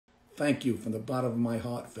Thank you from the bottom of my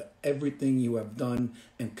heart for everything you have done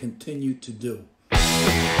and continue to do.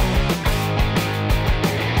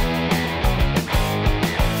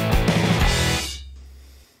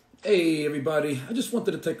 Hey everybody, I just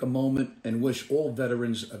wanted to take a moment and wish all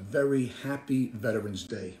veterans a very happy Veterans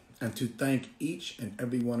Day and to thank each and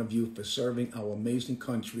every one of you for serving our amazing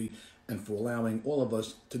country and for allowing all of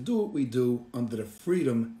us to do what we do under the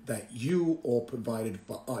freedom that you all provided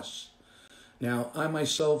for us. Now, I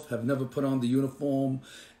myself have never put on the uniform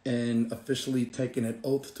and officially taken an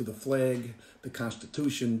oath to the flag, the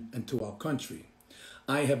Constitution, and to our country.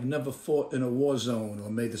 I have never fought in a war zone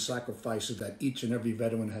or made the sacrifices that each and every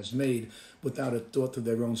veteran has made without a thought to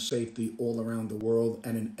their own safety all around the world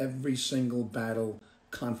and in every single battle,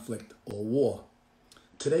 conflict, or war.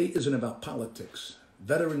 Today isn't about politics.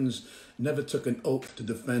 Veterans never took an oath to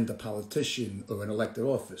defend a politician or an elected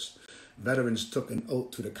office. Veterans took an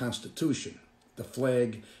oath to the Constitution, the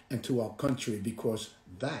flag, and to our country because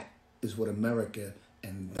that is what America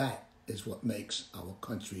and that is what makes our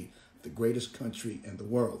country the greatest country in the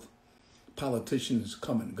world. Politicians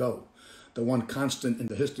come and go. The one constant in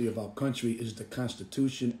the history of our country is the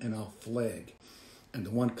Constitution and our flag. And the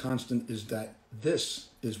one constant is that this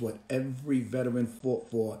is what every veteran fought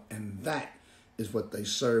for, and that is what they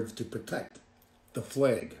serve to protect. The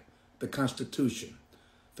flag, the Constitution,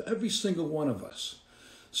 for every single one of us.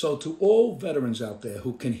 So to all veterans out there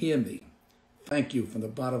who can hear me, thank you from the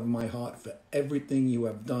bottom of my heart for everything you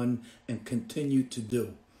have done and continue to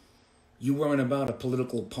do. You weren't about a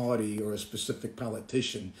political party or a specific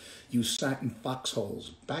politician. You sat in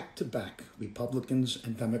foxholes, back to back, Republicans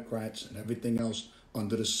and Democrats and everything else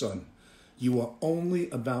under the sun. You are only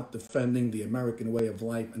about defending the American way of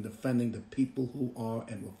life and defending the people who are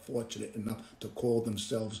and were fortunate enough to call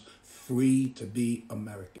themselves free to be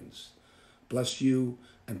Americans. Bless you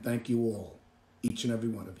and thank you all, each and every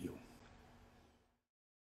one of you.